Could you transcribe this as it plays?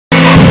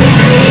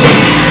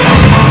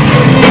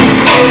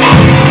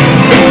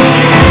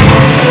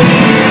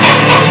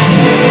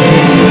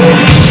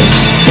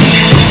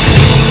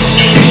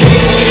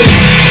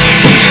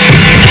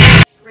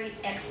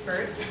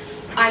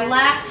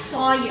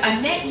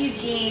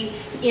Eugene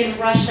in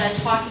Russia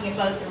talking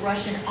about the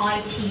Russian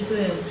IT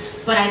boom,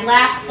 but I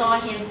last saw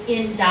him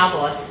in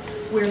Davos,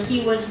 where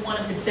he was one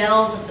of the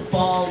belles of the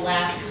ball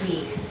last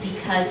week,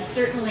 because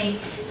certainly,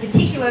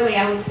 particularly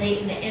I would say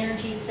in the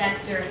energy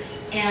sector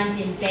and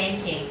in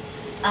banking,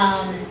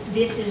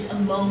 this is a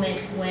moment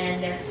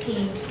when there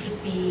seems to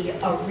be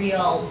a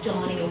real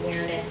dawning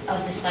awareness of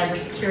the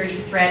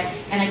cybersecurity threat,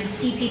 and I can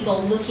see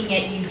people looking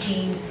at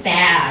Eugene's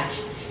badge,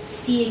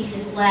 seeing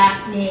his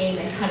last name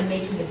and kind of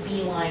making a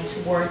beeline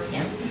towards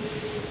him.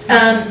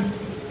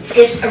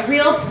 It's a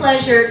real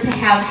pleasure to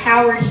have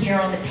Howard here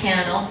on the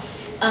panel.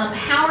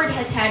 Howard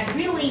has had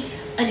really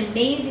an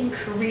amazing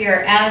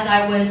career. As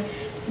I was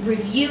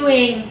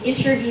reviewing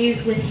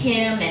interviews with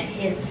him and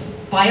his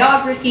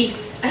biography,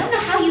 I don't know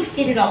how you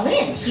fit it all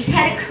in. He's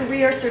had a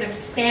career sort of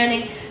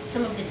spanning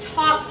some of the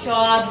top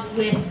jobs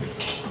with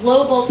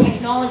global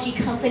technology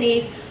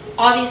companies,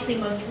 obviously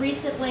most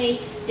recently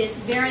this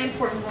very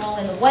important role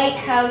in the White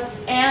House,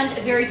 and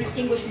a very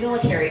distinguished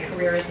military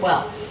career as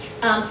well.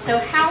 So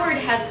Howard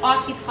has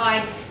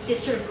occupied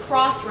this sort of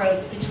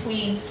crossroads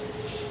between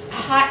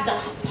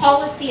the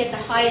policy at the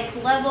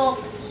highest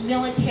level,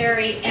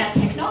 military, and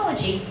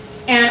technology.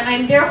 And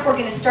I'm therefore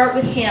going to start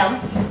with him.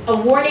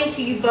 A warning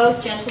to you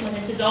both, gentlemen,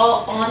 this is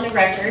all on the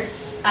record.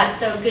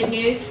 So good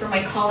news for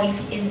my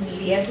colleagues in the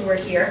media who are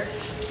here.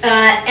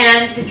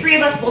 And the three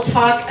of us will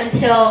talk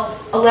until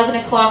 11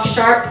 o'clock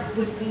sharp.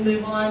 We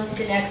move on to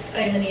the next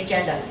item on the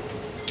agenda.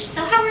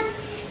 So Howard,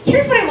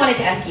 here's what I wanted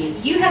to ask you.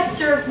 You have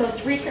served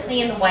most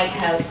recently in the White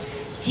House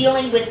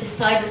dealing with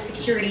the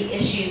cybersecurity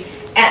issue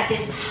at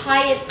this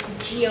highest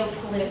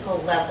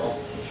geopolitical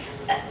level.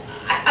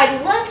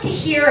 I'd love to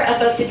hear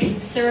about the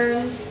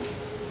concerns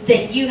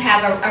that you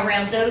have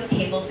around those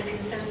tables, the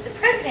concerns the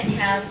President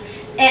has,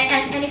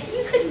 and if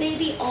you could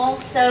maybe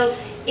also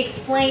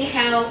explain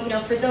how, you know,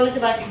 for those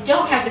of us who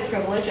don't have the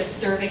privilege of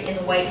serving in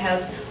the White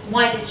House,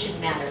 why this should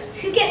matter.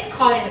 Who gets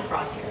caught in the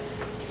crosshairs?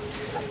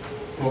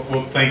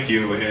 Well, thank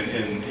you,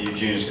 and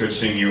Eugene, it's good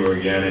seeing you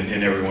again,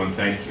 and everyone,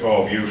 thank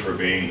all of you for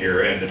being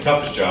here. And the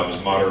toughest job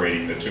is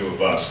moderating the two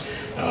of us,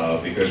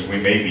 because we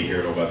may be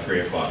here till about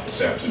 3 o'clock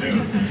this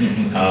afternoon.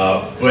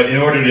 But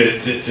in order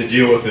to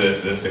deal with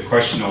the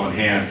question on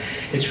hand,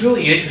 it's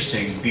really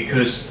interesting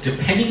because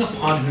depending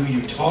upon who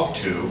you talk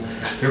to,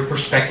 their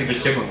perspective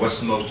is different. What's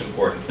the most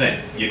important thing?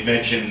 You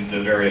mentioned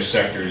the various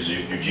sectors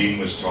Eugene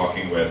was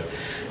talking with.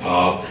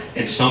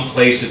 In some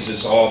places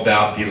it's all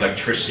about the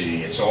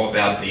electricity, it's all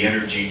about the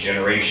energy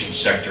generation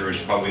sector is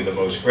probably the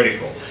most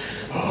critical.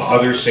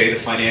 Others say the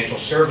financial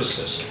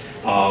services.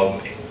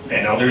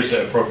 And others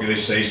appropriately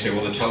say,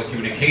 well, the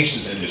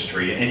telecommunications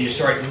industry. And you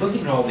start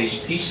looking at all these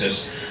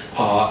pieces,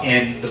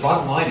 and the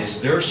bottom line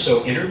is they're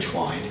so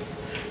intertwined,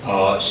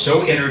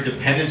 so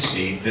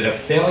interdependency, that a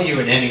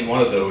failure in any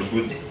one of those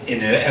would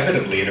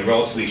inevitably, in a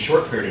relatively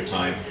short period of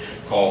time,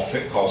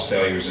 cause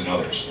failures in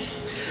others.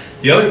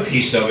 The other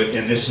piece of it,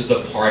 and this is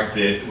the part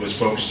that was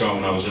focused on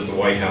when I was at the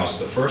White House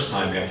the first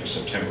time after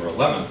September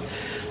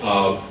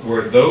 11th,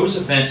 were those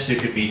events that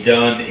could be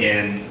done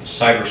in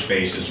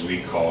cyberspace, as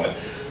we call it,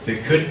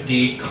 that could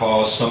indeed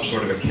cause some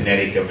sort of a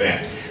kinetic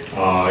event.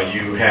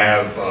 You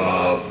have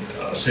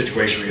a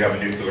situation where you have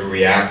a nuclear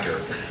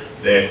reactor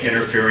that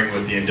interfering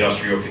with the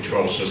industrial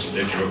control system,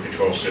 digital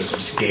control system,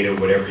 SCADA,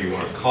 whatever you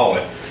want to call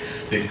it,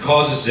 that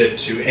causes it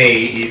to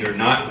either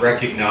not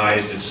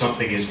recognize that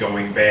something is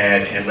going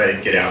bad and let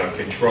it get out of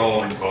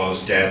control and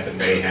cause death and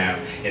mayhem,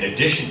 in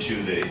addition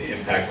to the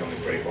impact on the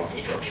critical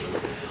infrastructure.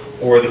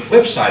 Or the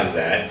flip side of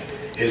that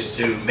is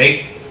to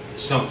make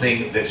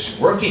something that's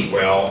working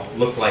well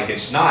look like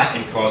it's not,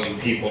 and causing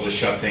people to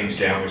shut things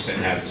down, which then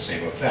has the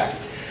same effect.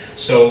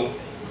 So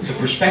the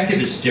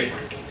perspective is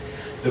different.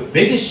 The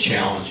biggest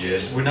challenge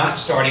is we're all not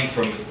starting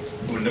from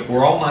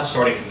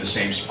the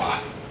same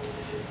spot.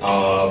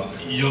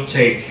 You'll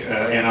take,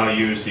 and I'll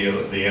use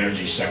the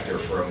energy sector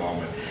for a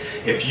moment.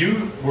 If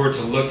you were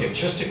to look at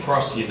just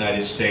across the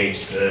United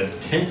States, the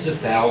tens of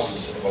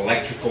thousands of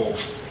electrical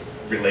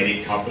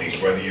related companies,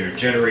 whether you're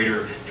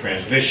generator,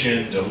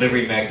 transmission,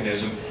 delivery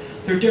mechanism,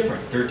 they're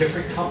different. They're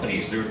different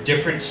companies. They're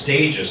different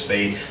stages.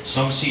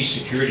 Some see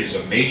security as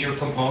a major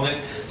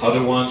component.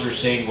 Other ones are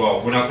saying,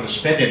 well, we're not going to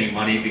spend any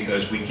money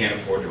because we can't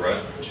afford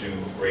to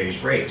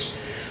raise rates.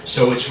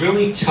 So it's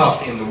really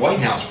tough in the White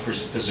House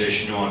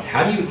position on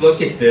how do you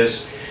look at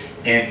this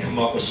and come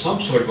up with some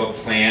sort of a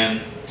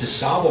plan to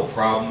solve a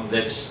problem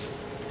that's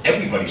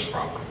everybody's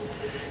problem.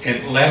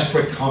 And last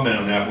quick comment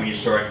on that, when you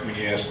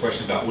ask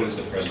questions about what does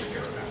the President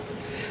care about?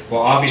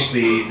 Well,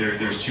 obviously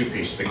there's two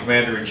pieces. The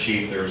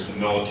Commander-in-Chief, there's the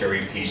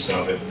military piece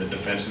of it, the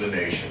defense of the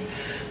nation.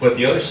 But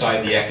the other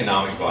side, the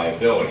economic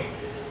viability,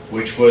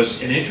 which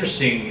was an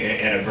interesting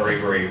and a very,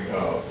 very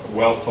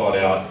well thought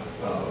out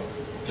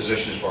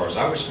position as far as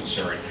I was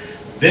concerned.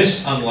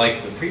 This,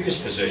 unlike the previous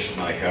position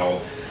I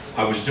held,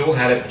 I was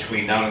dual-hatted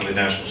between not only the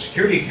National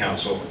Security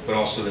Council, but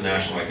also the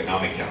National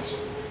Economic Council.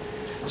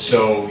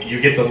 So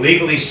you get to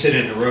legally sit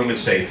in a room and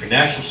say, for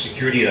national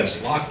security,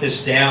 let's lock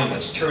this down,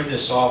 let's turn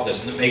this off,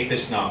 let's make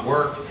this not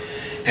work.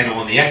 And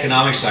on the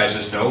economic side,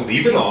 says no,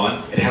 leave it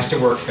on. It has to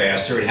work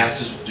faster. It has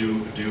to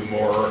do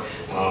more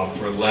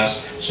for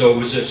less. So it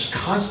was this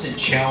constant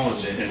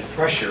challenge and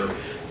pressure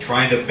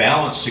trying to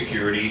balance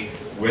security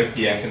with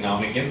the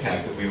economic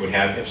impact that we would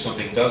have if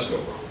something does go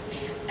wrong.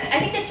 I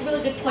think that's a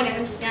really good point.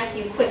 I'm just going to ask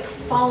you a quick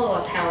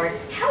follow-up, Howard.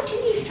 How do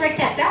you strike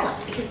that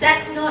balance? Because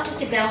that's not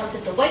just a balance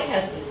that the White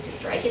House needs to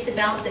strike. It's a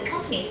balance that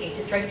companies need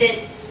to strike,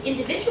 that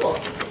individuals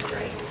need to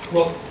strike.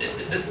 Well,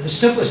 the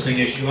simplest thing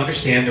is you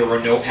understand there are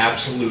no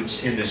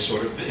absolutes in this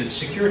sort of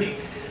insecurity.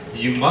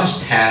 You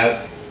must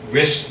have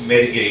risk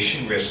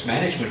mitigation, risk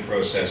management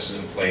processes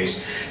in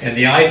place, and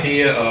the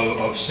idea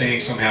of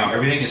saying somehow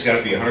everything has got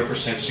to be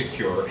 100%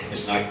 secure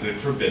is not good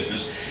for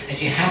business, and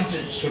you have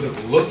to sort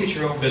of look at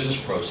your own business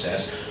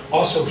process,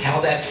 also how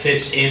that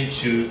fits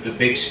into the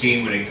big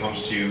scheme when it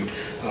comes to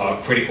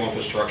critical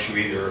infrastructure,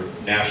 either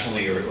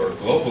nationally or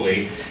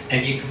globally,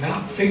 and you come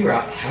out and figure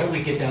out how do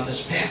we get down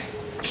this path.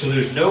 So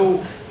there's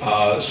no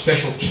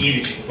special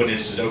key that you can put in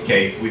and say,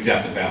 okay, we've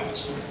got the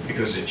balance.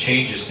 Because it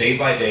changes day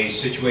by day,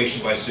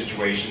 situation by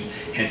situation,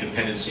 and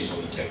dependencies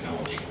on the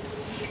technology.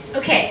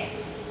 Okay,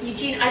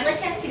 Eugene, I'd like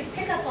to ask you to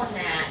pick up on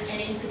that,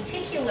 and in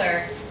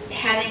particular,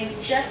 having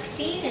just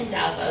been in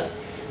Davos,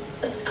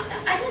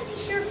 I'd like to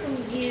hear from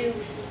you,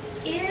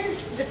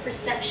 is the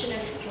perception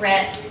of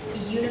threat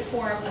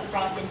uniform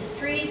across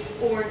industries,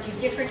 or do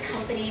different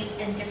companies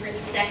and different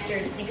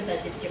sectors think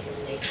about this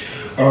differently?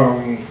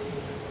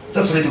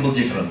 That's a little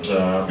bit different,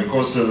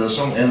 because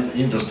some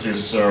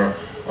industries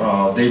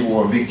they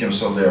were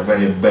victims of their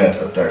very bad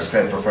attacks,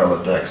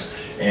 high-profile attacks,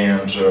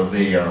 and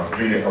they are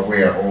really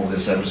aware of the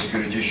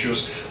cybersecurity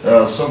issues.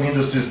 Some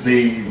industries,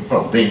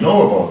 they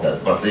know about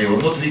that, but they were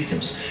not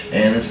victims.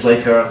 And it's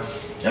like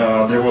they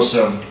know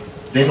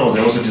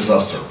there was a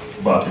disaster,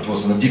 but it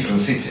was in a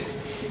different city.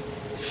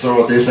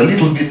 So there's a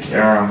little bit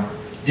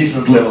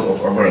different level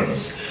of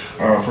awareness.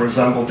 For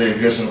example, the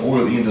gas and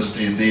oil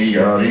industry, they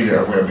are really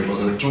aware because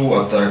there are two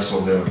attacks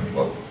of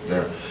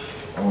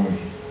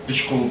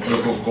which could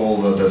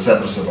call the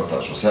cyber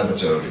sabotage or cyber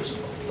terrorism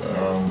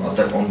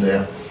attack on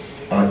the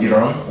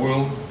Iran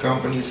oil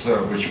companies,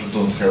 which we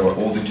don't have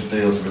all the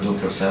details, we don't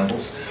have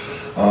samples,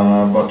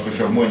 but we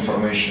have more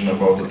information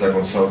about the attack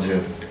on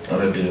Saudi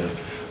Arabia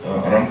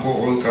Aramco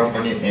oil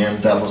company, and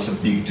that was a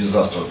big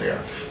disaster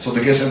there. So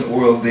the gas and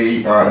oil,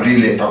 they are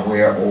really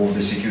aware of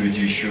the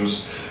security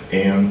issues,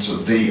 and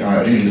they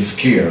are really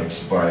scared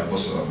by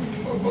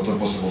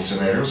possible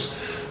scenarios.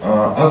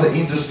 Other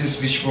industries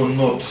which were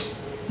not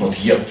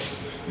yet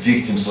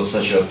victims of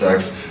such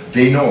attacks,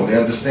 they know, they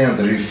understand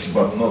the risks,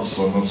 but not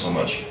so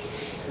much.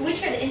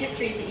 Which are the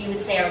industries that you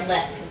would say are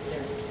less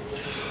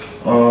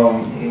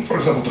concerned? For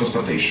example,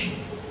 transportation,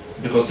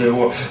 because they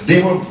were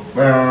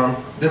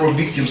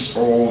victims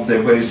of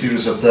the very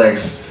serious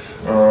attacks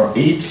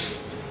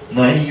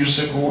 8-9 years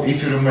ago.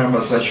 If you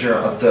remember such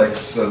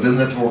attacks, the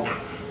network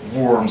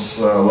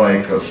worms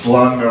like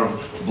Slammer,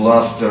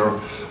 Blaster,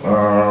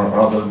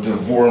 other the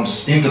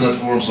worms, internet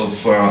worms of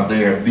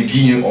the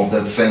beginning of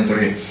that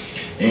century,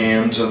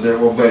 and there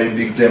were very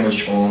big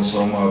damage on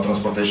some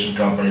transportation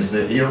companies.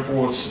 The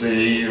airports,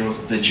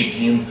 the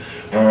check-in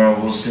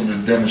was simply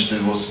damaged.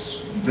 They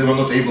were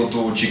not able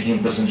to check in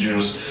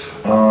passengers.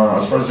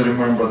 As far as I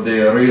remember,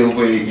 the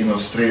railway in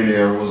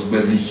Australia was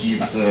badly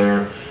hit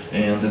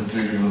and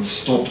it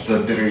stopped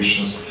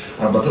operations,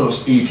 but that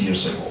was 8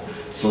 years ago,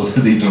 so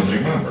they don't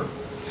remember.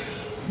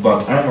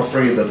 But I'm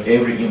afraid that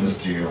every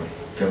industry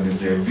can be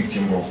the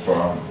victim of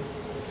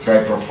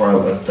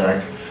high-profile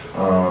attack,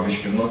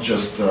 which can not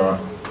just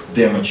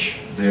damage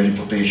the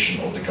reputation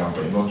of the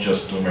company, not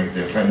just to make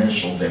the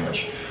financial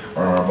damage,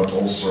 but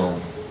also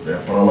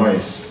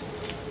paralyze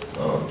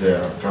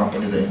the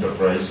company, the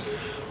enterprise,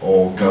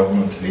 or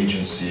government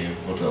agency,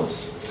 what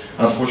else.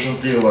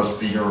 Unfortunately,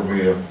 last year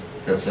we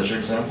had such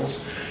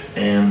examples,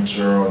 and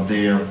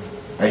the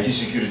IT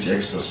security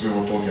experts, we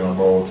were talking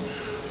about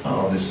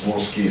these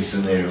worst-case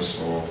scenarios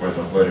for quite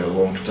a very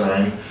long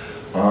time.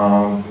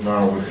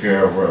 Now we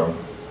have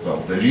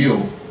the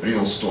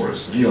real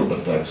stories, real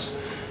attacks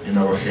in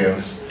our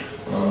hands.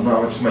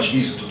 Now it's much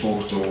easier to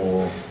talk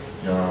to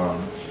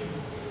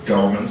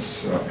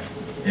governments,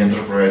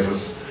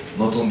 enterprises,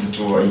 not only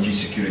to IT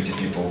security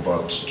people,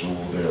 but to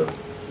the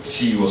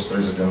CEOs,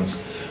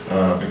 presidents,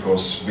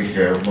 because we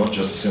have not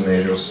just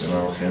scenarios in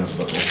our hands,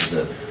 but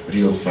also the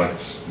real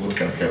facts, what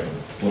can happen,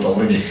 what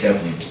already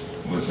happened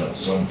with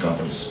some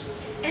companies.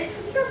 And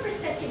from your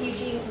perspective,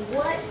 Eugene,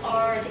 what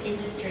are the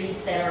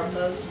industries that are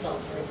most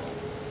vulnerable?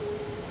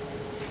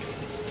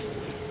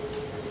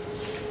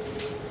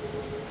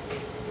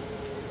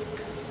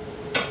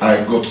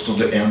 I got to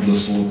the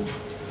endless loop.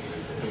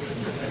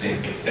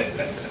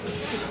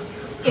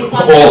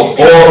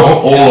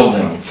 all of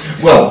them.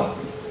 Well,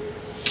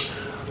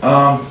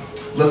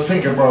 let's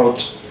think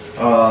about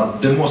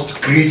the most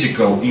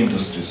critical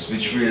industries,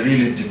 which we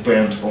really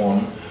depend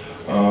on.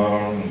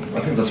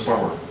 I think that's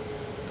power.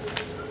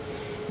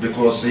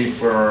 Because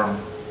if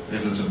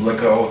it's a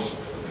blackout,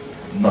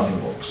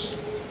 nothing works.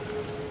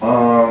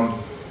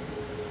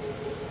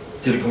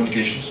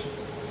 Telecommunications,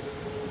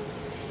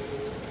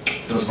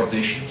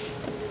 transportation.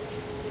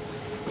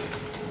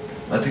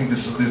 I think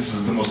this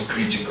is the most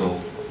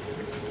critical.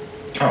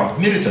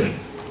 Military.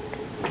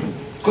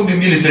 Could be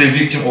military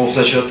victim of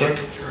such attack.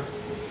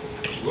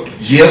 Sure.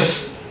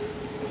 Yes,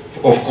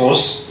 of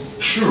course,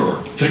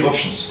 sure. 3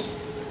 options.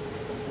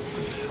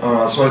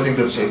 So I think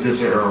that's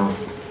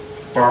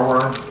power,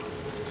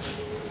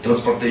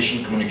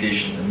 transportation,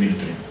 communication, and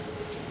military.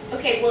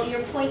 Okay, well,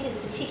 your point is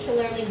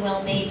particularly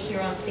well made here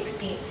on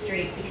 16th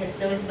Street, because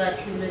those of us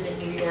who live in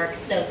New York,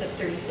 south of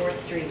 34th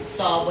Street,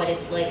 saw what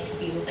it's like to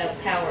be without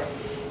power.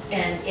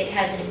 And it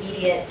has an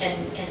immediate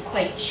and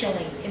quite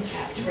chilling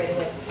impact right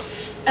away.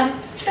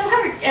 So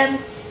Howard,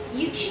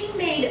 Eugene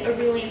made a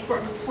really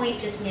important point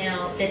just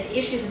now, that the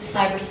issues of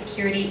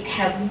cybersecurity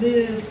have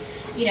moved,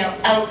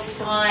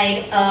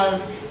 outside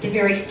of the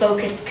very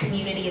focused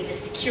community of the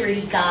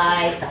security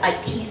guys, the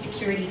IT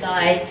security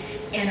guys,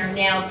 and are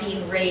now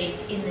being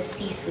raised in the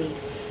C-suite.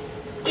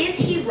 Is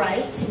he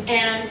right?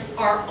 And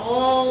are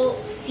all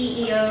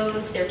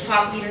CEOs, their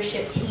top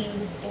leadership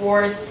teams,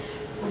 boards,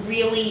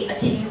 really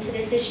attuned to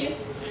this issue?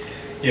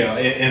 Yeah,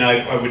 and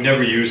I would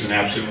never use an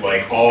absolute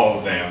like all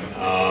of them,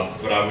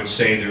 but I would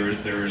say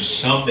there's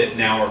some that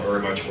now are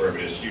very much aware of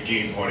it, as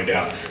Eugene pointed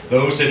out.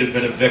 Those that have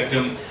been a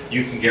victim,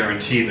 you can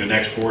guarantee the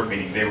next board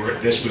meeting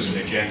this was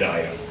an agenda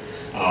item.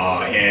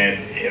 And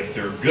if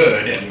they're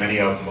good, and many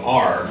of them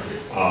are,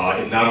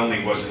 it not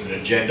only was an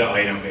agenda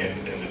item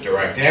in the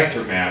direct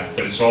aftermath,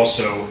 but it's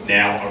also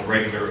now a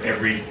regular,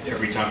 every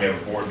time we have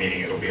a board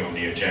meeting, it'll be on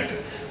the agenda.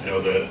 I know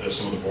that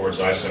some of the boards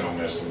I sit on,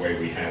 that's the way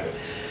we have it.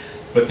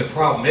 But the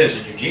problem is,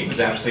 and Eugene was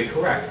absolutely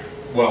correct,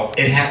 well,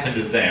 it happened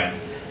to them.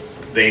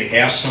 They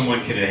asked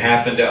someone, can it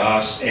happen to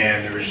us?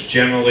 And there's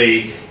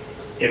generally,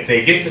 if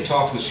they get to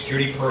talk to the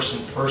security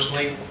person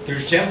personally,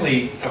 there's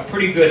generally a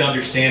pretty good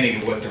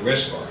understanding of what the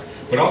risks are.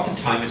 But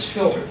oftentimes it's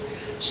filtered.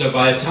 So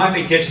by the time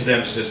it gets to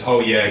them, it says,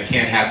 oh yeah, it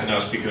can't happen to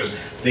us because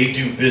they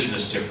do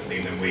business differently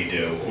than we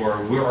do.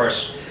 Or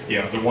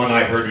the one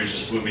I heard which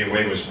just blew me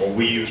away was, well,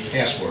 we use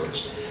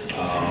passwords.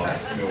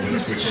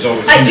 Which is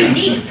always a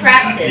unique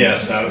practice.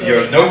 Yes,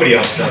 nobody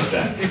else does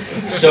that.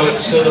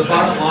 So the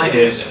bottom line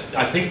is,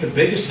 I think the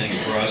biggest thing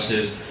for us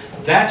is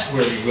that's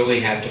where we really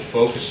have to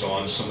focus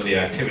on some of the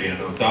activity. I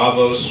know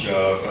Davos,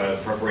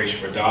 preparation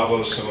for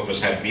Davos, some of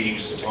us had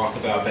meetings to talk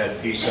about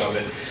that piece of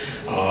it.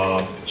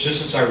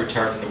 Just since I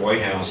retired from the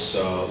White House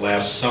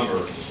last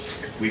summer,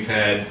 we've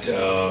had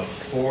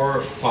 4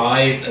 or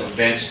 5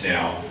 events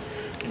now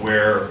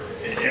where,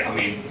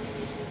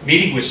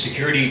 meeting with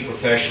security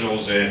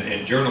professionals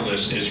and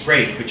journalists is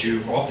great, but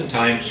you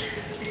oftentimes,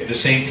 the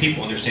same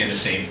people understand the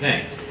same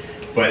thing.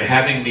 But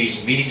having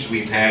these meetings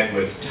we've had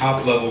with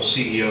top-level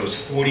CEOs,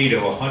 40 to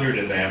 100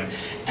 of them,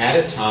 at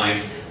a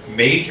time,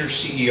 major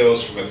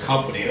CEOs from a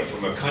company or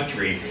from a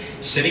country,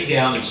 sitting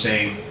down and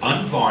saying,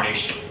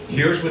 unvarnished,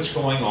 here's what's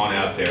going on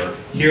out there,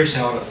 here's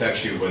how it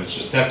affects you, whether it's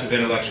just theft of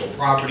intellectual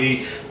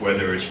property,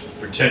 whether it's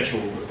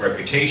potential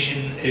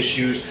reputation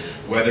issues,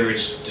 whether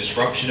it's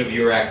disruption of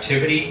your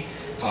activity.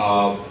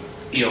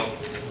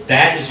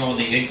 That is on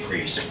the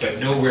increase, but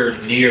nowhere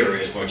near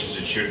as much as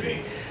it should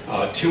be.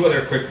 2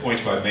 other quick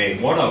points if I may.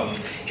 One of them,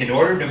 in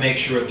order to make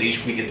sure at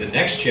least we get the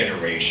next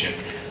generation,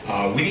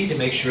 we need to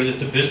make sure that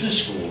the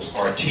business schools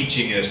are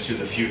teaching us to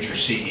the future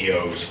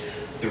CEOs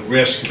the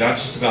risk, not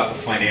just about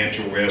the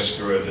financial risk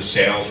or the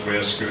sales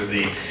risk or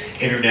the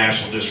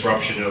international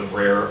disruption of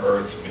rare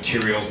earth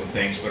materials and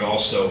things, but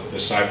also the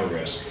cyber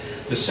risk.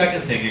 The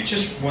second thing, and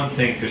just one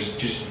thing, because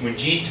when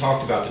Gene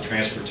talked about the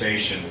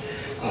transportation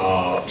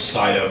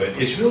side of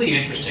it, it's really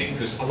interesting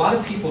because a lot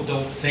of people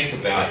don't think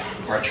about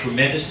our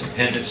tremendous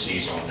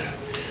dependencies on that.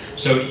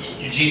 So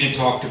Eugene had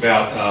talked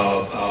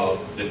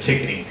about the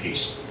ticketing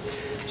piece.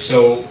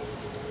 So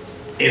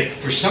if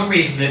for some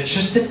reason that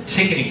just the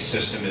ticketing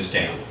system is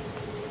down,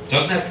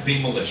 doesn't have to be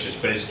malicious,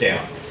 but it's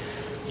down.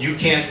 You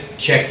can't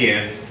check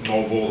in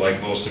mobile like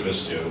most of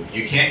us do.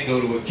 You can't go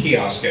to a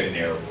kiosk at an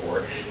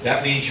airport.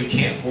 That means you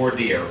can't board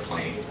the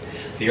airplane.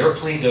 The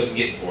airplane doesn't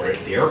get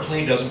boarded. The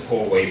airplane doesn't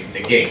pull away from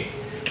the gate,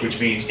 which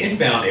means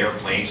inbound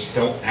airplanes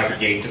don't have a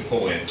gate to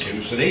pull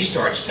into, so they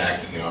start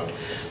stacking up.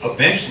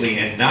 Eventually,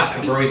 in not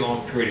a very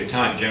long period of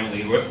time,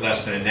 generally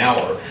less than an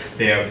hour,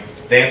 they have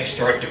to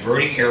start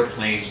diverting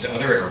airplanes to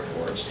other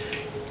airports.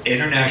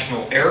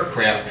 International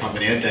aircraft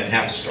coming in then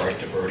have to start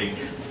diverting.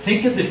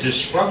 Think of the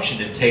disruption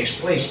that takes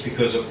place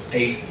because of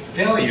a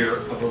failure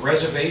of a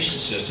reservation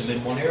system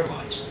in one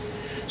airline.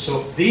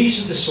 So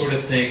these are the sort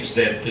of things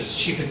that the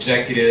chief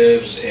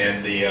executives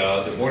and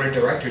the board of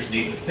directors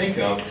need to think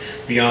of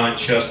beyond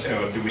just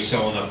do we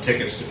sell enough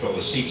tickets to fill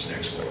the seats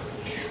next quarter.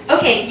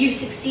 Okay, you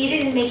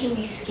succeeded in making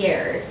me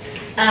scared.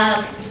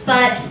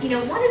 But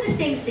one of the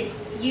things that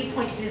you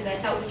pointed to that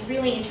I thought was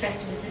really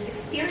interesting was this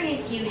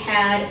experience you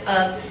had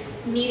of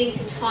needing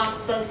to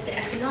talk both to the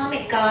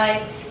economic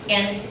guys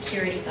and the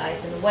security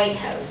guys in the White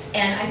House.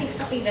 And I think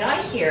something that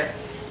I hear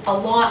a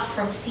lot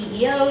from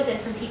CEOs and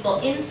from people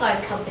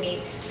inside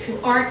companies who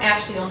aren't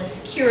actually on the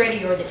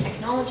security or the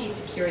technology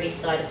security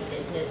side of the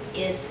business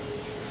is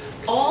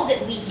all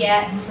that we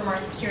get from our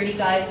security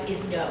guys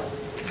is no,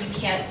 you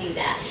can't do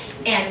that.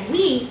 And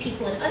we,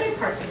 people in other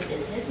parts of the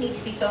business, need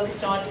to be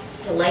focused on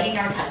delighting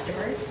our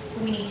customers.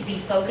 We need to be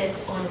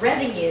focused on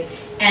revenue.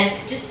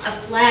 And just a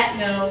flat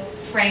no,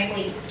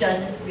 frankly,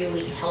 doesn't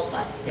really help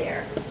us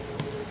there.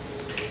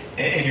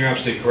 And you're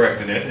absolutely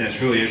correct, and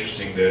it's really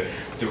interesting.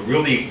 The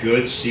really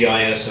good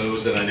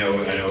CISOs that I know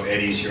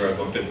Eddie's here, I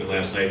bumped into him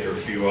last night, there are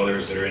a few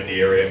others that are in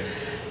the area.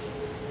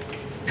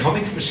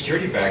 Coming from a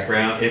security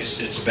background,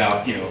 it's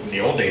about, in the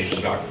old days, it's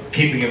about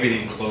keeping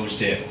everything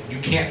closed in. You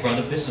can't run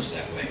a business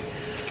that way.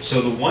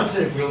 So the ones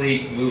that have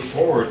really moved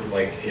forward,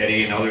 like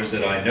Eddie and others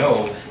that I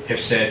know, have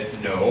said,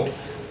 no,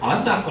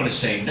 I'm not going to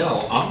say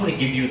no, I'm going to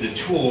give you the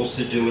tools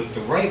to do it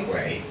the right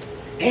way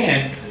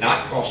and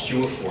not cost you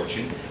a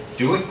fortune,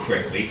 do it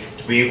quickly,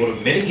 to be able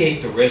to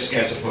mitigate the risk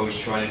as opposed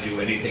to trying to do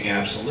anything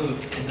absolute,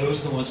 and those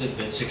are the ones that have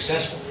been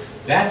successful.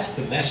 That's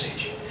the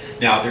message.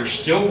 Now, there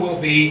still will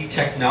be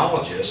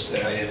technologists,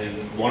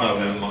 and one of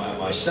them,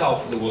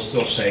 myself, that will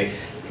still say,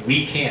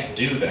 we can't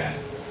do that.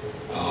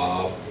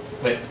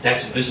 But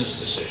that's a business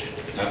decision,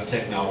 not a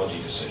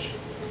technology decision.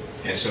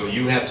 And so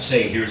you have to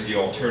say, here's the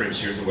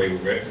alternatives, here's the way we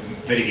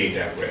mitigate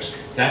that risk.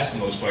 That's the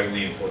most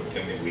vitally important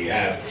thing that we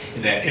have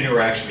in that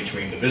interaction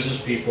between the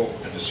business people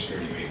and the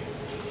security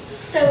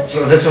people.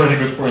 So that's a very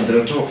good point. There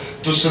are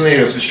two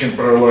scenarios which can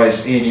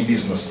paralyze any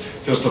business.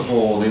 First of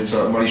all, it's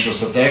a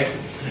malicious attack,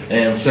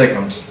 and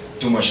second,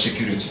 too much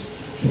security.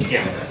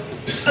 Yeah.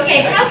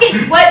 Okay, how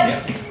can, what,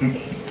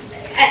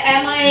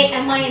 am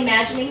I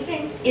imagining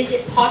things? Is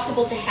it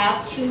possible to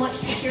have too much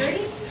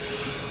security?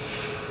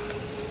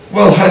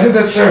 Well, I think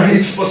that's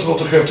it's possible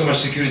to have too much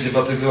security,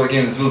 but it will,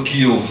 again, it will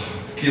kill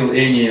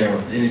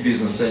any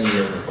business,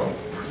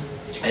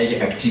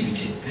 any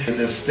activity.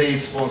 The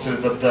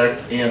state-sponsored attack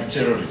and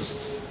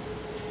terrorists,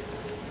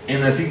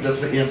 and I think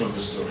that's the end of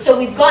the story. So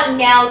we've gotten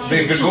now to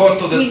we got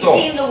to the we've top.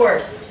 Seen the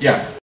worst.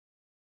 Yeah.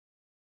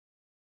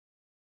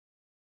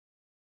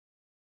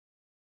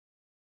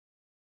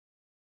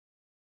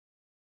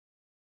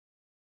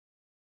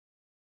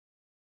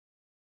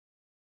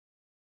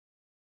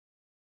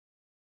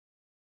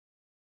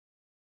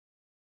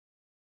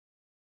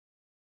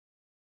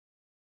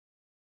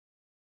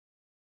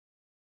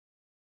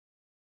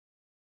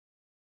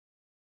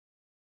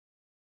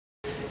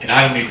 And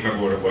I don't even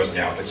remember what it was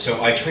now, but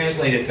so I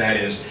translated that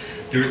as,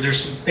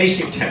 there's some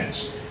basic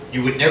tenets.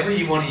 You would never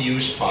want to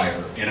use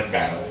fire in a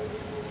battle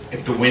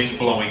if the wind's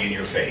blowing in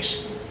your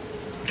face.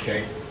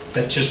 Okay?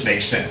 That just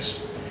makes sense.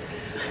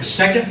 The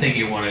second thing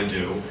you want to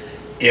do,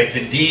 if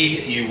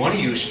indeed you want to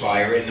use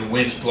fire and the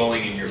wind's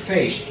blowing in your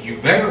face, you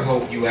better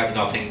hope you have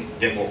nothing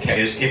that will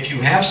catch. If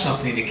you have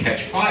something to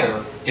catch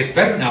fire, it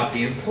better not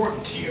be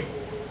important to you.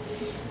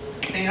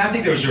 And I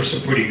think those are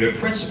some pretty good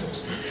principles.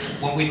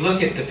 When we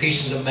look at the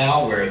pieces of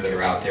malware that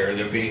are out there,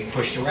 they're being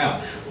pushed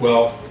around.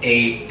 Well,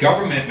 a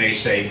government may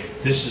say,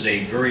 this is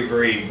a very,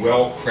 very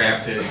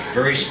well-crafted,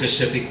 very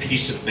specific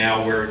piece of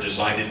malware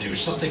designed to do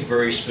something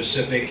very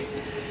specific.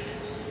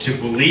 To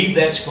believe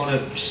that's going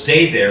to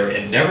stay there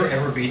and never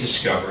ever be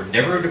discovered,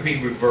 never to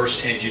be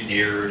reverse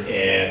engineered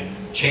and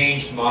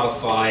changed,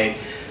 modified,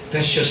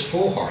 that's just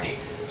foolhardy.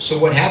 So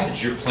what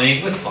happens? You're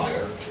playing with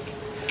fire.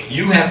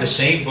 You have the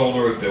same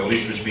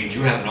vulnerabilities, which means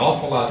you have an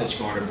awful lot that's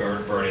going to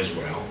burn as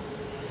well.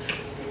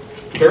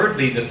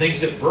 Thirdly, the things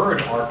that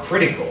burn are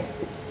critical.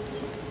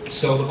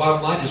 So the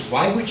bottom line is,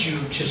 why would you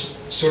just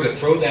sort of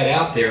throw that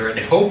out there and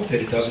hope that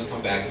it doesn't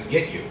come back and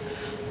get you?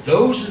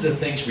 Those are the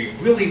things we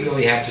really,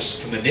 really have to,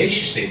 from the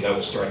nation state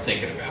level, start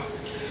thinking about.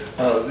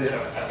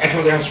 I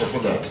have the answer for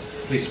that.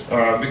 Please.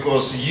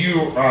 Because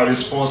you are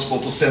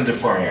responsible to send the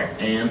fire,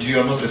 and you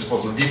are not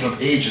responsible. Different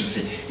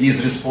agency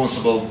is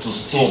responsible to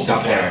stop the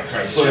fire.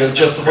 Right. So you're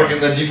just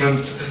working in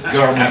different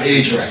government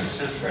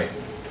agencies. Right.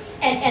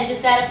 And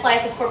does that apply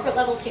at the corporate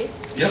level too?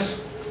 Yes,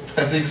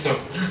 I think so.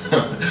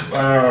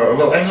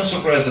 Well, I'm not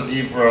surprised that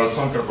if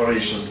some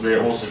corporations, they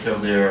also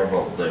have their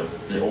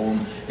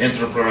own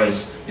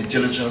enterprise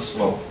intelligence.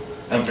 Well,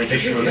 I'm pretty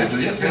sure they do.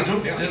 Yes, they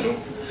do. They do.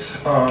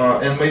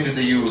 And maybe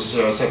they use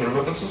cyber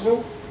weapons as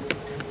well,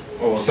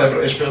 or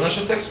cyber espionage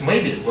attacks.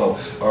 Maybe. Well,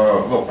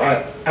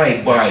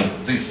 I buy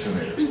this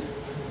scenario.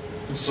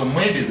 So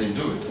maybe they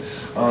do it,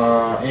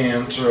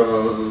 and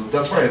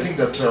that's why I think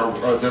that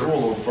the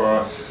role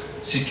of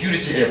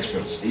security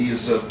experts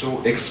is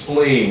to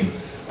explain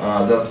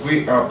that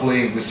we are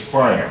playing with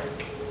fire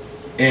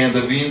and the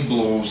wind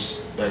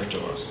blows back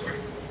to us.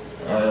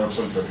 I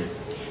absolutely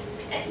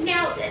agree.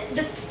 Now,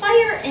 the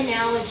fire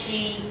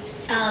analogy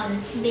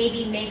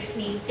maybe makes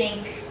me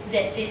think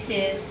that this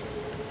is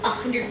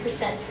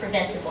 100%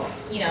 preventable.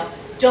 You know,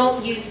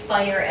 don't use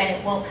fire and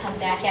it won't come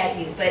back at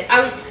you. But I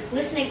was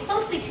listening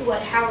closely to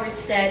what Howard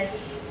said,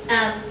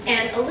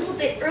 and a little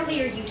bit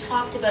earlier you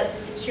talked about the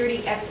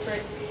security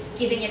experts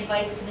giving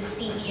advice to the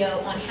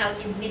CEO on how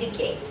to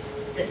mitigate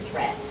the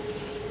threat.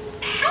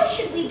 How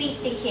should we be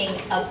thinking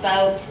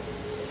about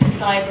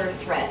cyber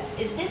threats?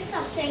 Is this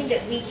something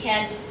that we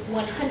can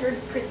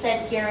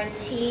 100%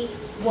 guarantee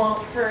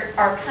won't hurt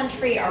our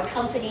country, our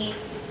company,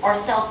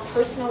 ourselves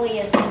personally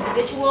as an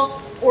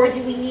individual? Or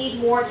do we need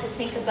more to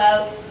think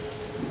about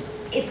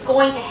it's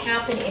going to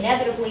happen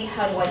inevitably.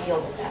 How do I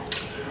deal with that?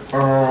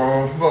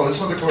 Well,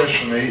 it's not a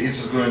question,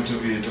 is it going to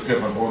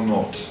happen or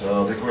not.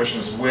 The question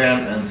is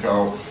when and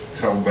how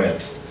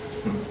bad.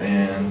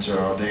 And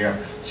there are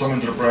some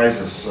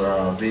enterprises,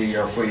 they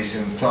are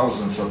facing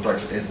thousands of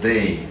attacks a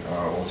day,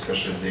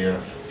 especially their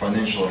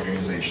financial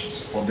organizations.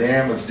 For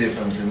them, it's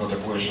definitely not a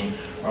question,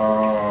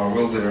 are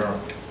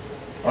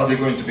they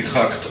going to be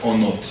hacked or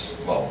not?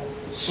 Well,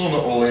 sooner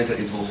or later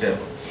it will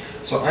happen.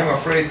 So I'm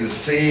afraid the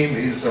same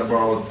is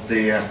about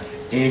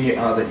any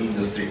other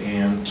industry,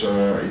 and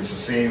it's the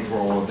same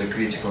for the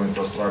critical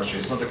infrastructure.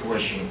 It's not a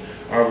question,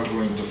 are we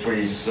going to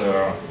face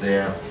the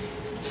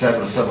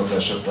cyber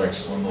sabotage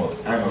attacks or not?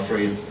 I'm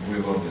afraid we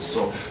will be.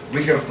 So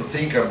we have to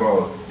think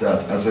about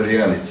that as a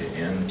reality,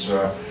 and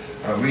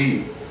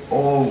we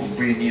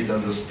need to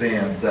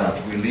understand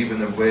that we live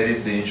in a very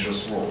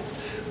dangerous world.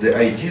 The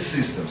IT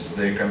systems,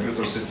 the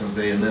computer systems,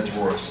 the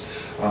networks,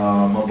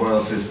 mobile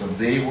systems,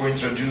 they were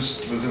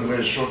introduced within a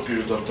very short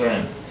period of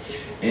time,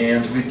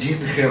 and we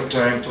didn't have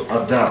time to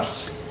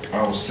adapt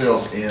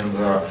ourselves and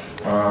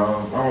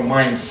our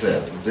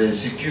mindset, the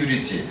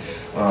security,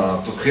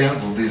 to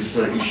handle these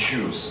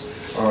issues.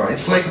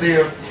 It's like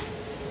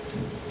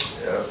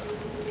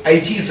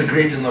IT is a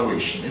great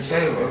innovation.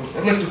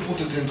 I'd like to put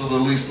it into the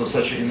list of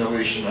such an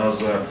innovation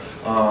as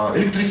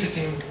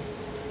electricity,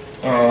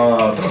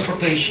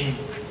 transportation,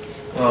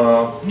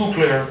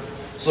 nuclear.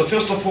 So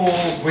first of all,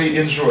 we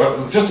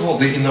enjoy,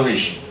 the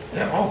innovation.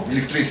 Yeah, oh,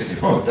 electricity,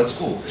 oh, that's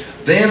cool.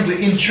 Then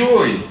we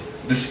enjoy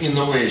this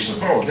innovation.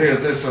 Oh,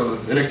 there's an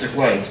electric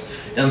light.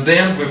 And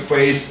then we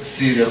face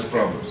serious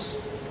problems.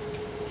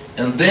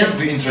 And then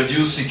we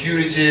introduce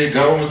security,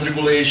 government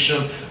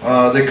regulation,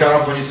 the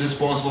companies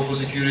responsible for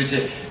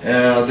security,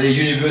 the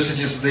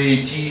universities,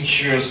 they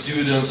teach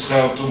students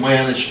how to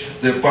manage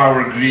the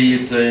power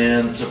grid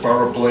and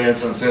power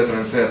plants,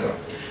 etc., etc.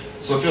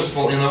 So first of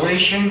all,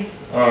 innovation,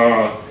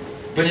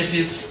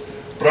 benefits,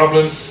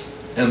 problems,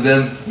 and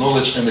then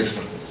knowledge and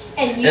expertise.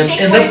 And you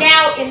think we're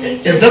now in the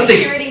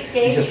security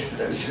stage?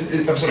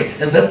 I'm sorry,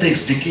 and that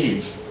takes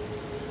decades.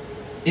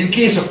 In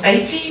case of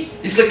IT,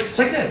 it's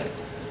like that.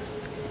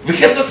 We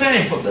had no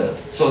time for that.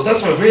 So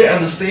that's why we're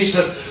on the stage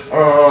that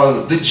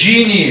the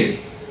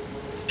genie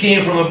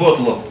came from a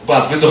bottle,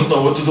 but we don't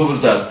know what to do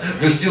with that.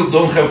 We still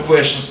don't have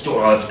questions to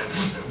ask.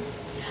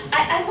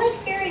 I like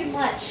very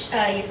much,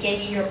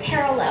 Evgeny, your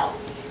parallel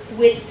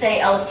with,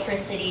 say,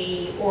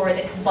 electricity or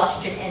the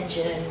combustion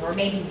engine, or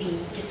maybe the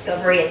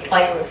discovery of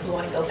fire if we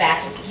want to go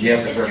back into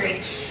human history.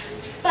 Exactly.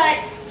 But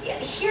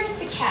here's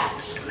the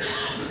catch.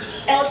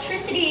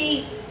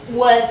 Electricity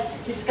was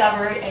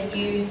discovered and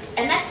used,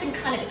 and that's been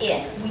kind of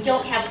it. We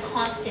don't have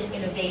constant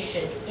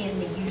innovation in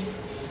the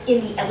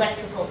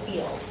electrical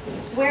field.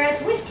 Whereas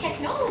with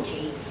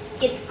technology,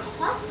 it's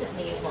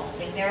constantly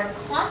evolving. There are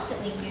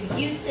constantly new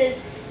uses,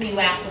 new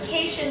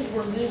applications.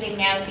 We're moving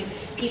now to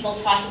people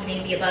talking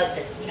maybe about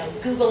this,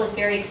 Google is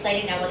very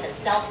excited now with a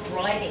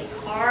self-driving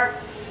car.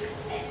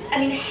 I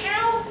mean,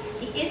 how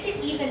is it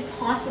even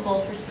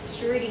possible for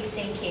security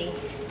thinking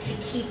to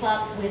keep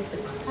up with the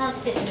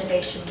constant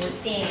innovation we're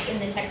seeing in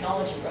the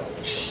technology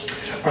revolution?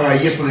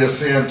 Yesterday I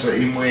sent an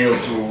email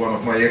to one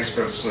of my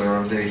experts.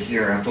 They're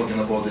here. I'm talking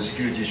about the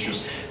security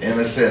issues, and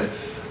I said,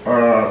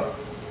 how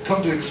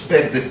do you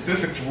expect the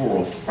perfect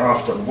world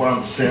after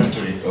 1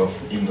 century of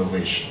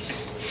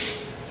innovations?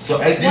 So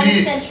I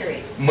believe 1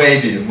 century.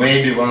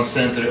 Maybe 1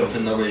 century of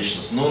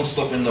innovations,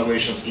 non-stop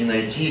innovations in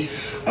IT.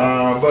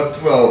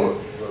 But well,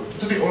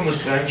 to be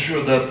honest, I'm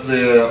sure that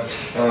the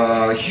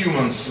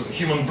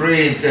human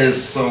brain has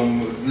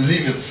some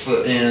limits,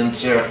 and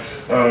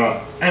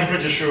I'm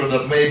pretty sure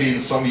that maybe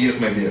in some years,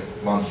 maybe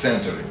 1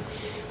 century,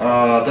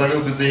 there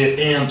will be the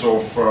end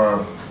of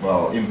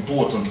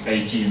important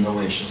IT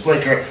innovations,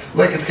 like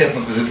it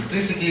happened with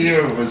electricity,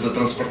 with the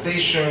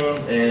transportation,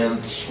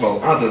 and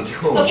other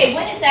technologies. Okay,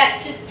 when is that?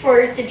 Just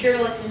for the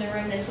journalists in the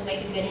room, this will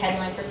make a good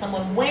headline for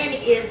someone. When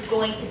is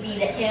going to be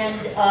the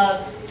end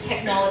of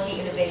technology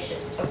innovation,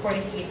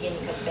 according to Eugene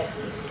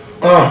Kaspersky?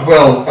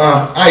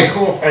 I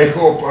hope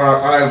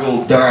I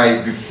will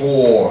die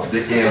before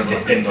the end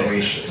of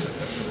innovation.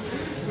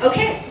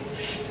 Okay.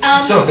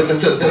 So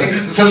that's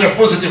such a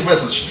positive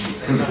message.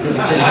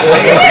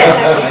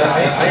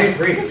 I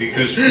agree,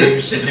 because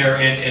we're sitting there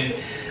and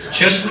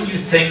just when you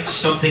think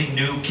something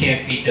new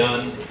can't be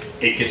done,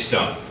 it gets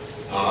done.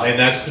 And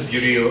that's the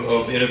beauty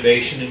of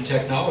innovation and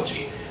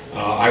technology.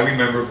 I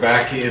remember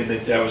back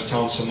I was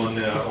telling someone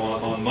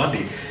on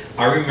Monday,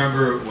 I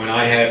remember when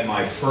I had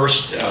my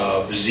first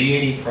the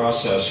Z80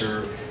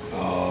 processor,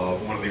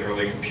 one of the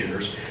early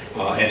computers,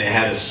 and it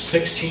had a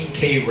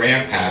 16K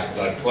RAM pack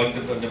that I plugged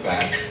up in the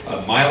back,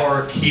 a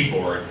Mylar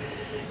keyboard,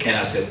 and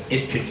I said,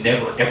 it could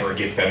never ever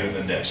get better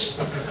than this.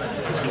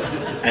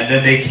 And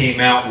then they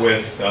came out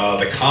with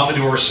the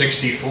Commodore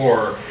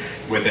 64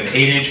 with an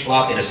 8-inch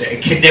flop, and I said,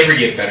 it can never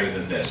get better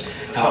than this.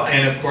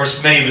 And of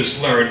course, many of us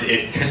learned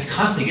it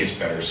constantly gets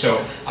better.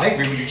 So I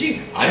agree with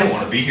Eugene. I don't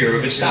want to be here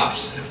if it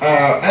stops.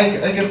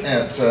 I can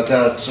add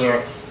that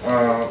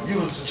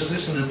You just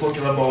recently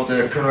talking about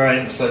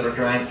crime,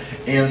 cybercrime,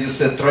 and you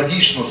said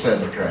traditional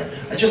cybercrime.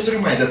 I just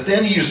remind that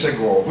 10 years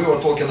ago we were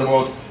talking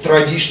about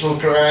traditional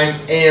crime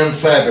and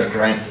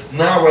cybercrime.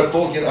 Now we're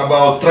talking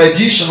about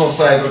traditional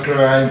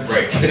cybercrime,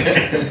 Right.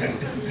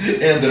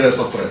 and the rest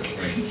of threats.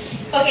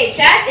 Okay,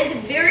 that is a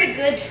very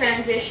good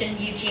transition,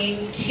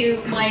 Eugene,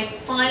 to my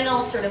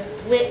final sort of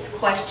blitz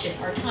question.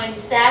 Our time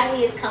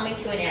sadly is coming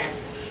to an end.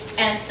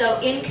 And so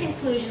in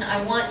conclusion,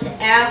 I want to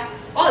ask,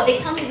 oh, they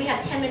tell me we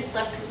have 10 minutes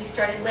left because we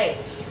started late.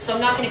 So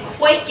I'm not going to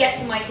quite get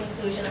to my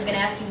conclusion. I'm going to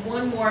ask you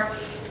one more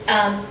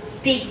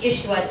big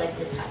issue I'd like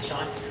to touch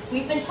on.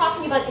 We've been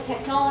talking about the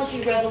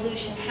technology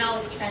revolution, how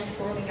it's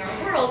transforming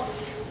our world.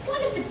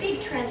 One of the big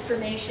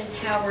transformations,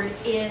 Howard,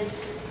 is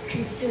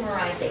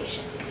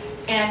consumerization.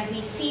 And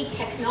we see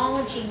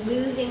technology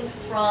moving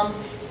from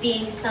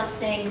being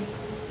something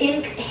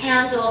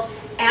handled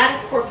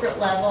at a corporate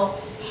level,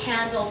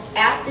 handled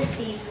at the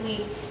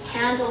C-suite,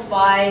 handled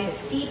by the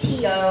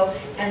CTO,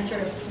 and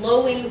sort of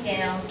flowing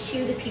down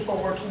to the people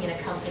working in a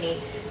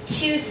company,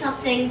 to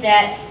something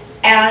that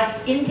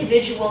as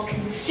individual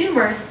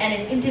consumers and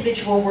as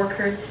individual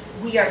workers,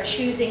 we are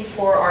choosing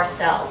for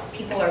ourselves.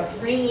 People are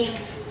bringing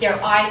their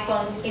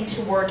iPhones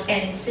into work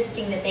and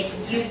insisting that they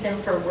can use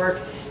them for work.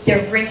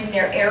 They're bringing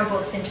their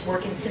AirBooks into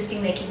work,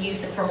 insisting they can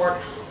use them for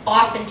work,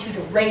 often to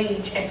the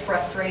rage and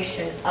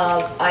frustration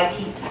of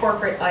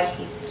corporate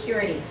IT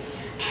security.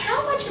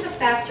 How much of a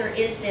factor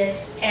is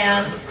this,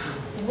 and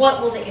what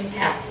will the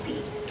impact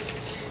be?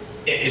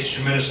 It's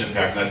tremendous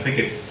impact, and I think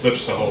it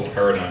flips the whole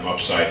paradigm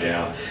upside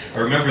down. I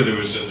remember there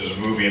was a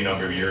movie a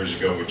number of years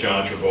ago with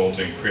John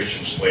Travolta and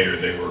Christian Slater.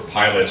 They were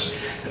pilots,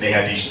 and they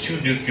had these two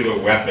nuclear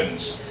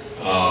weapons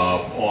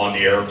on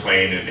the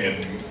airplane,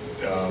 and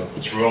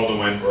Travolta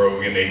went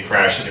rogue, and they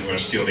crashed, and they were going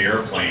to steal the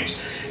airplanes.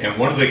 And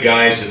one of the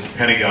guys at the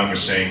Pentagon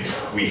was saying,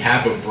 "We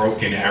have a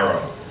broken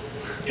arrow."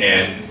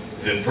 And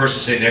the person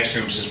sitting next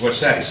to him says, "What's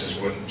that?" He says,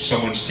 "When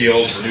someone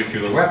steals a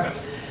nuclear weapon."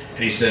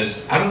 And he says,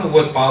 "I don't know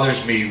what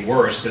bothers me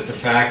worse than the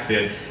fact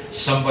that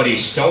somebody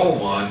stole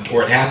one,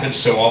 or it happens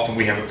so often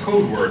we have a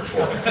code word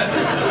for it."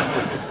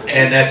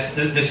 And that's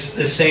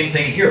the same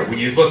thing here. When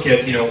you look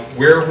at,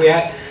 where are we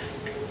at?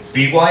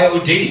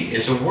 BYOD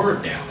is a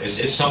word now.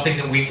 It's something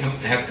that we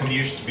have come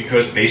used to,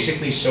 because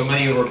basically so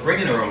many are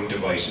bringing their own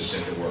devices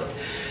into work.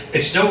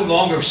 It's no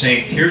longer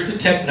saying, here's the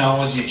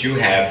technology that you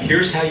have,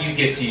 here's how you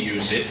get to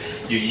use it.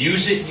 You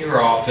use it in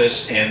your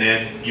office, and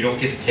then you don't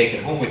get to take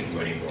it home with you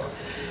anymore.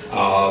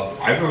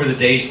 I remember the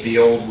days of the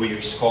old, we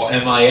used to call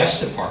MIS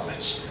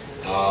departments,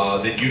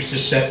 that used to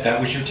set, that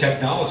was your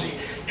technology.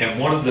 And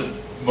one of the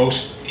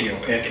most,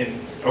 and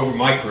over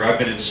my career, I've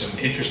been in some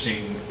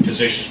interesting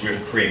positions where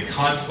we've created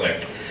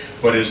conflict,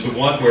 but it's the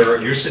one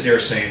where you're sitting there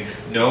saying,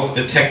 no,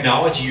 the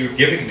technology you're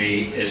giving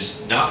me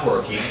is not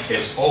working,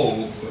 it's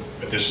old,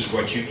 but this is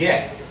what you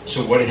get.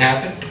 So what had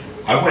happened?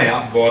 I went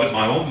out and bought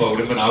my own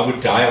modem, and I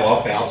would dial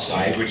up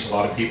outside, which a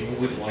lot of people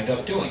would wind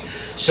up doing.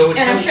 So it's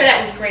and I'm sure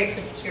that was great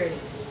for security.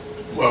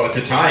 Well, at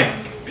the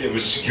time, it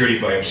was security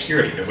by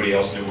obscurity. Nobody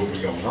else knew what was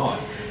going on.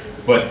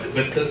 But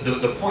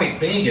the point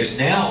being is,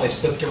 now it's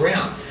flipped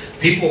around.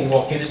 People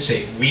walk in and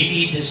say, we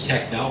need this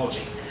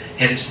technology.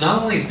 And it's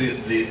not only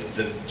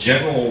the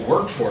general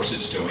workforce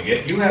that's doing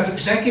it. You have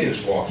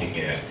executives walking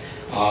in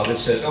that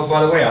says, oh,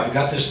 by the way, I've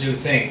got this new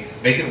thing.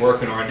 Make it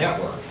work in our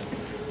network.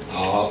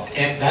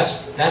 And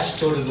that's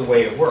sort of the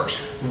way it works.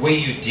 The way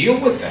you deal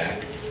with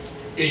that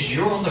is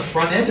you're on the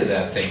front end of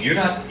that thing. You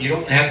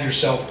don't have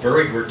yourself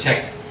buried where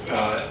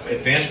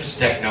advancements in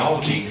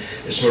technology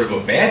is sort of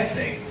a bad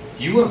thing.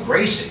 You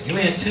embrace it. You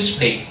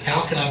anticipate,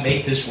 how can I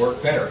make this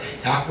work better?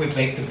 How can we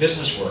make the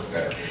business work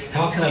better?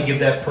 How can I give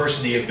that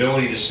person the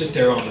ability to sit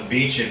there on the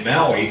beach in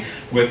Maui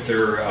with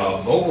their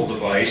mobile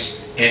device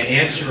and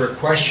answer a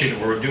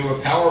question or do a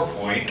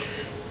PowerPoint,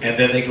 and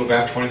then they go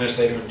back 20 minutes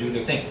later and do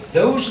their thing?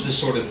 Those are the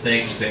sort of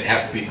things that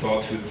have to be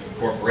thought through from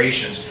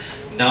corporations,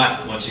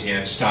 not, once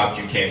again, stop,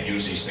 you can't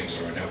use these things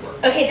on our network.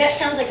 Okay, that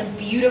sounds like a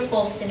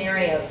beautiful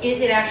scenario.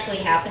 Is it actually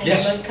happening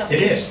in most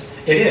companies? It is.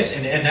 It is,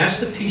 and that's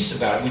the piece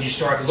about it. When you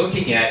start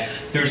looking at,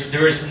 there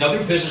is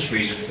another business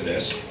reason for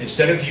this.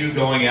 Instead of you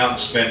going out and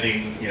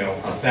spending,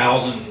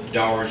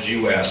 $1,000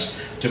 US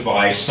to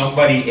buy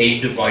somebody a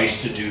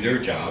device to do their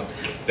job,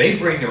 they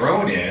bring their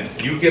own in.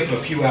 You give them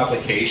a few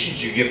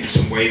applications. You give them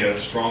some way to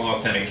strong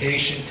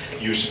authentication.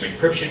 Use some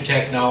encryption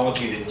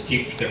technology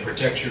that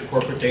protects your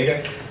corporate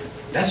data.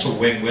 That's a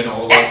win-win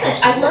all around.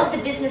 Excellent. I love the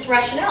business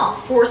rationale.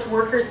 Force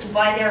workers to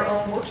buy their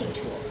own working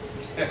tools.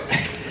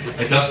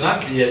 It does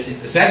not.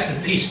 That's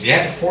the piece. If you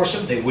had to force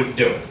them, they wouldn't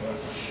do it.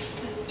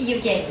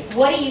 Eugene,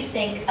 what do you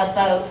think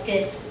about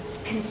this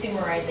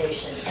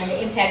consumerization and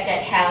the impact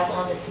that has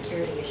on the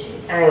security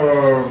issues?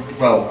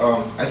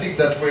 I think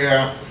that we're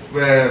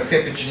a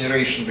happy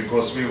generation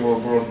because we were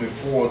born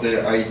before the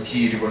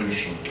IT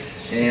revolution,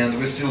 and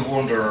we still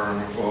wonder,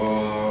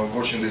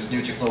 watching these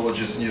new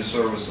technologies, new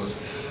services.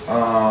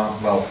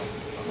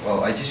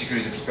 IT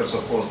security experts,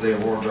 of course, they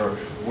wonder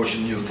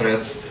watching new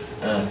threats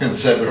in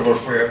cyber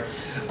warfare.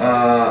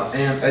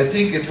 And I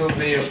think it will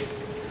be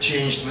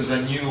changed with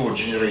a new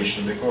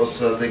generation, because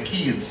the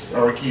kids,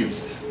 our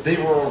kids, they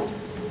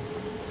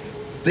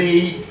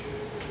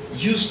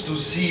used to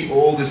see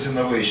all these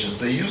innovations.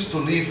 They used to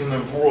live in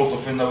a world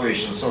of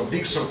innovation. So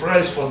big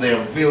surprise for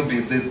them will be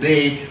the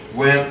day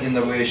when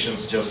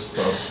innovations just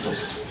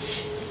stopped.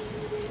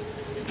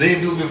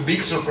 They will be a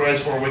big surprise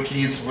for our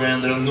kids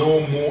when there are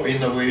no more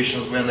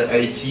innovations, when the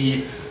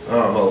IT,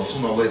 well,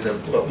 sooner or later,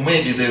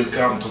 maybe they'll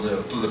come to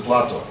the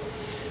plateau.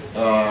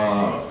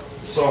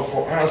 So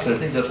for us, I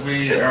think that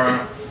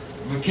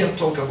we can't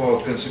talk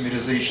about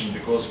consumerization,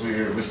 because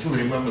we still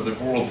remember the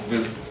world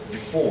with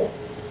before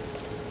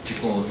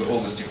technology,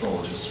 all these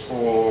technologies.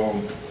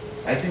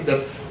 I think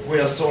that we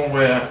are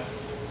somewhere,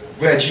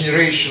 we are a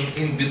generation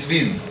in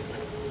between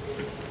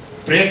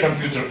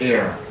pre-computer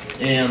era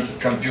and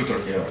computer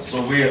era.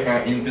 So we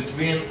are in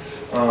between.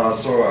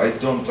 So I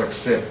don't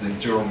accept the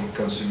term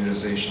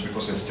consumerization,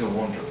 because I still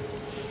wonder.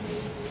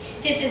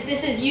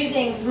 This is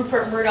using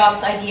Rupert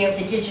Murdoch's idea of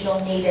the digital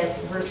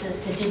natives versus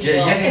the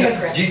digital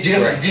immigrants.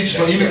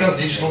 Digital immigrants,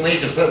 digital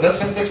natives.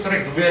 That's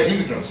correct. We are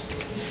immigrants.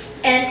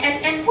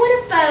 And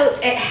what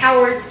about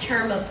Howard's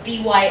term of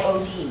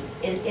BYOD?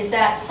 Is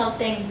that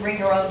something, bring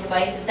your own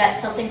device, is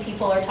that something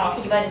people are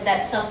talking about? Is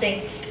that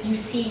something you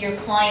see your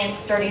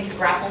clients starting to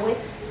grapple with?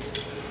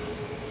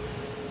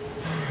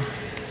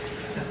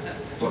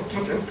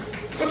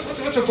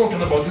 What you're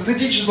talking about? The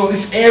digital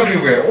is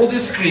everywhere. All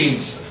these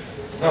screens,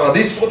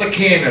 this photo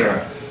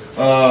camera,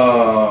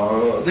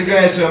 the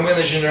guys who are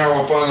managing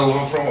our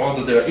panel from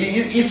over there.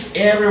 It's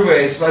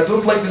everywhere. I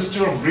don't like this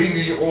term, bring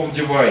your own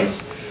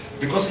device.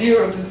 Because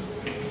here,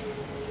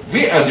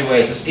 we are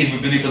devices if we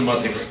believe in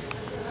Matrix.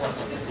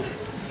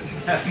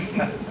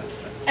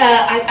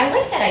 I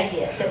like that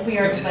idea, that we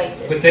are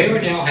devices. But they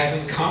are now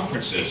having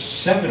conferences,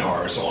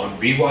 seminars on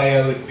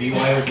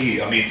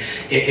BYOD. I mean,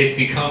 it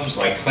becomes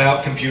like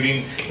cloud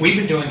computing. We've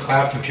been doing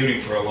cloud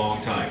computing for a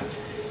long time.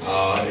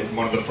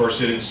 One of the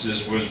first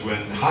instances was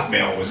when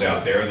Hotmail was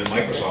out there, and then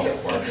Microsoft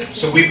acquired.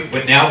 So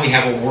but now we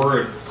have a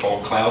word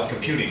called cloud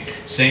computing.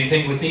 Same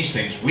thing with these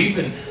things. We've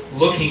been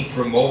looking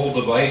for mobile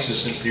devices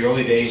since the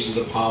early days of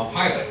the Palm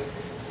Pilot,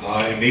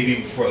 and maybe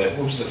even before that.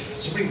 What was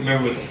somebody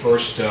remember what the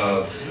first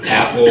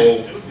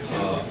Apple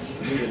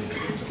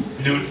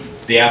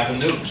the Apple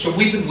Newton? So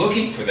we've been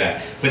looking for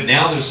that, but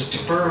now there's a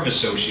term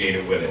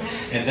associated with it,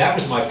 and that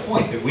was my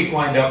point. That we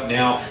wind up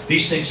now,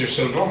 these things are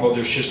so normal.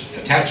 There's just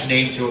attach a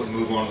name to it and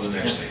move on to the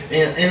next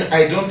thing. And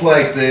I don't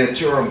like the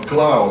term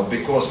cloud,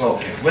 because well,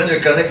 when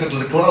you're connected to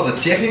the cloud,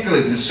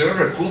 technically the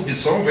server could be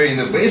somewhere in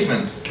the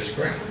basement. That's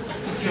correct.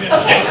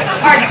 Okay,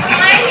 our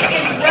time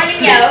is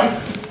running out,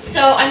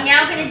 so I'm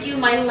now going to do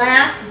my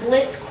last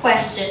blitz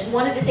question.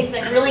 One of the things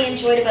I've really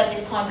enjoyed about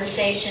this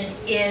conversation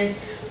is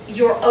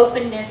your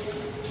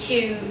openness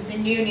to the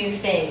new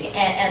thing,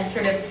 and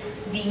sort of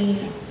the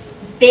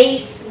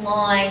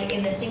baseline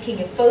in the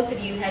thinking of both of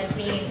you has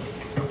been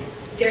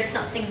there's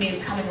something new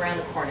coming around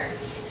the corner.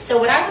 So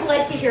what I would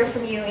like to hear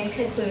from you in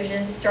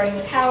conclusion, starting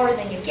with Howard,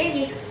 then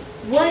Eugenie,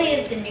 what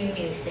is the new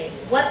thing?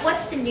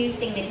 What's the new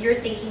thing that you're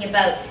thinking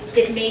about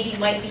that maybe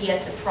might be a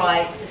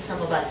surprise to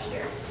some of us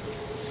here?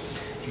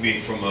 You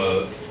mean from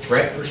a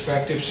threat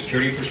perspective,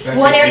 security perspective,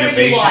 whatever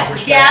innovation you want.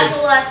 perspective?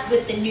 Dazzle us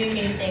with the new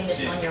thing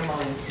that's on your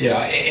mind. Yeah,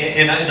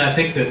 and I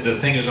think that the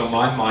thing is on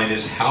my mind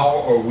is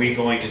how are we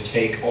going to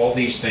take all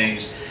these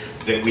things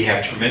that we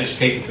have tremendous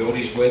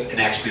capabilities with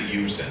and actually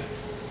use them?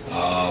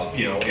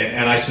 You know,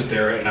 and I sit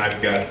there and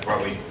I've got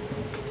probably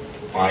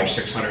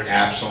 500-600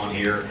 apps on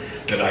here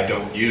that I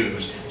don't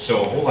use,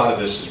 so a whole lot of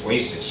this is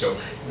wasted. So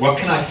what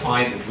can I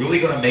find that's really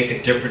going to make a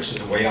difference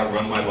in the way I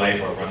run my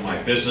life, I run my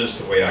business,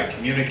 the way I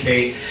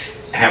communicate,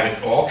 have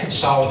it all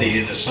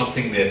consolidated into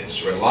something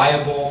that's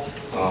reliable,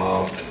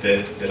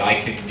 that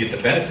I can get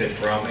the benefit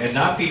from, and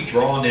not be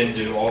drawn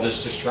into all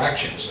this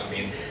distractions. I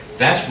mean,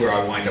 that's where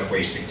I wind up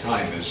wasting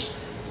time, is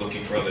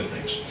looking for other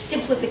things.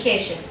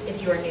 Simplification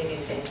is your new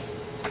thing.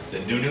 The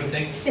new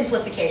thing?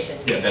 Simplification.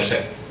 Yeah, that's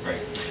it, right.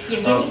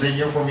 The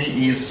new for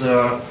me is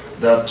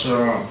that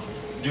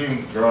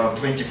during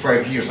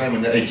 25 years, I'm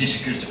in the IT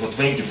security for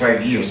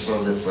 25 years,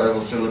 so that's, I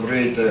will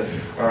celebrate the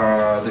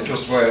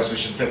first virus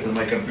which infected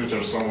my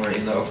computer somewhere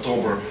in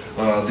October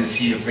this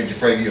year,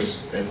 25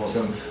 years. It was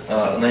in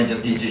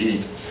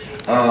 1988.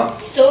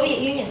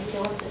 Soviet Union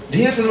still exists.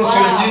 Yes, it was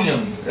Soviet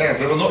Union. Yeah,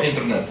 there was no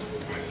internet.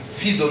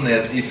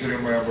 Fidonet, if you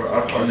remember,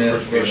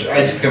 ARPANET version. I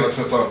did have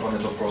access to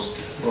ARPANET, of course,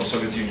 from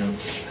Soviet Union.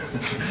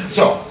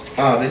 So,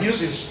 the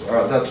news is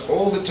that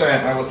all the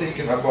time I was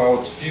thinking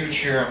about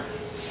future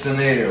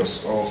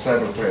scenarios of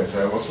cyber threats.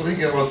 I was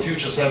thinking about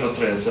future cyber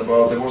threats,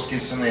 about the worst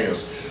case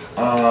scenarios.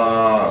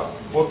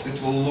 What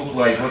it will look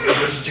like, what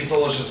emerging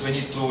technologies we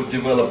need to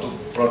develop to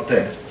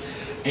protect.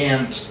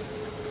 And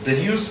the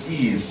news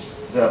is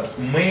that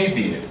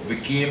maybe we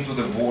came to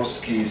the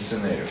worst case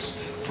scenarios.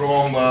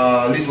 From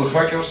little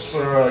hackers,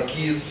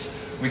 kids,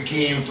 we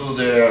came to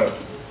the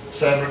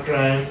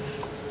cybercrime,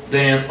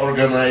 then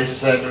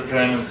organized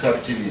cybercrime and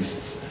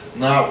hacktivists.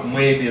 Now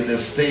maybe the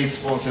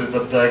state-sponsored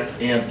attack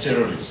and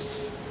terrorists.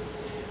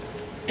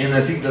 And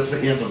I think that's the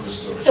end of the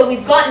story. So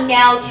we've gotten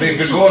now to We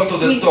go to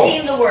the we've top.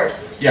 seen the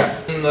worst. Yeah,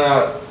 in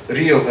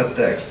real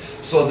attacks.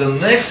 So the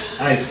next,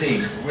 I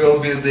think, will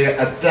be the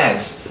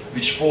attacks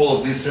which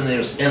follow these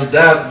scenarios, and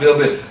that will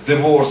be the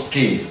worst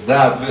case.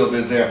 That will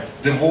be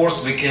the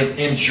worst we can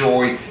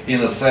enjoy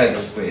in a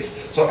cyberspace.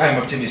 So I'm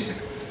optimistic.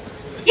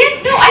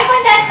 Yes, no, I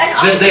find that an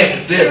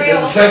optimistic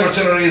The scenario. cyber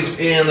terrorism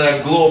in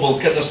a global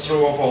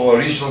catastrophe or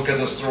regional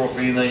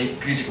catastrophe in a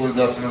critical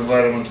industrial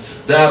environment,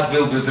 that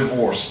will be the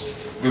worst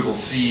we will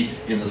see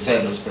in the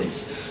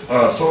cyberspace.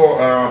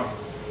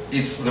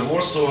 It's the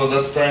worst, so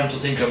that's time to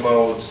think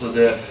about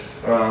the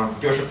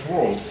perfect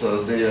world,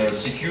 the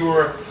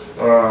secure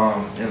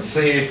and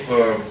safe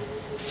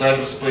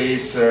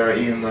cyberspace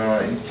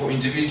for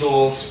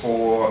individuals,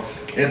 for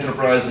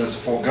enterprises,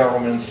 for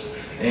governments,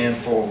 and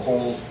for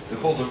the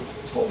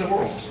whole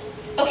world.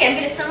 Okay, I'm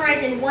going to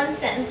summarize in one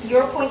sentence.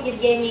 Your point,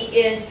 Yevgeny,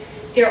 is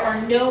there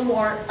are no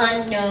more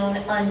unknown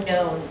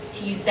unknowns,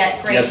 to use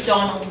that great Yes.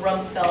 Donald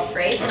Rumsfeld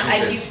phrase, and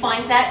I do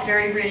find that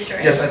very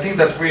reassuring. Yes, I think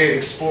that we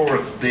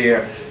explored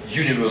the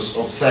universe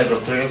of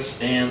cyber threats,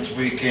 and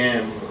we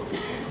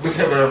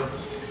have a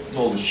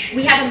knowledge.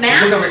 We have a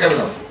map. We have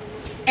enough.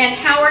 And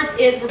Howard's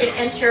is we're going to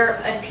enter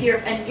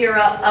an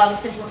era of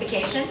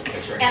simplification.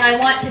 That's right. And I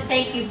want to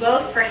thank you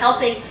both for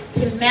helping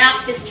to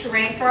map this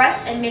terrain for us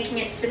and making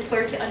it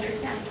simpler to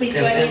understand. Please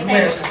go ahead and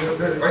May I thank you.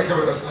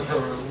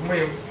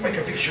 may I make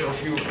a picture of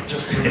you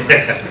just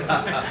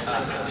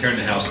Turn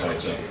the house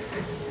lights up.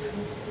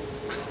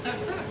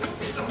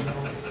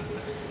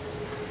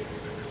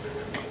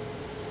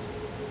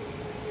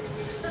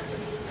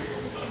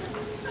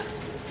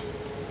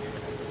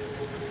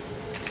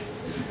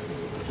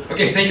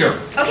 Okay, thank you.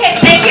 Okay,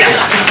 thank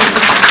you.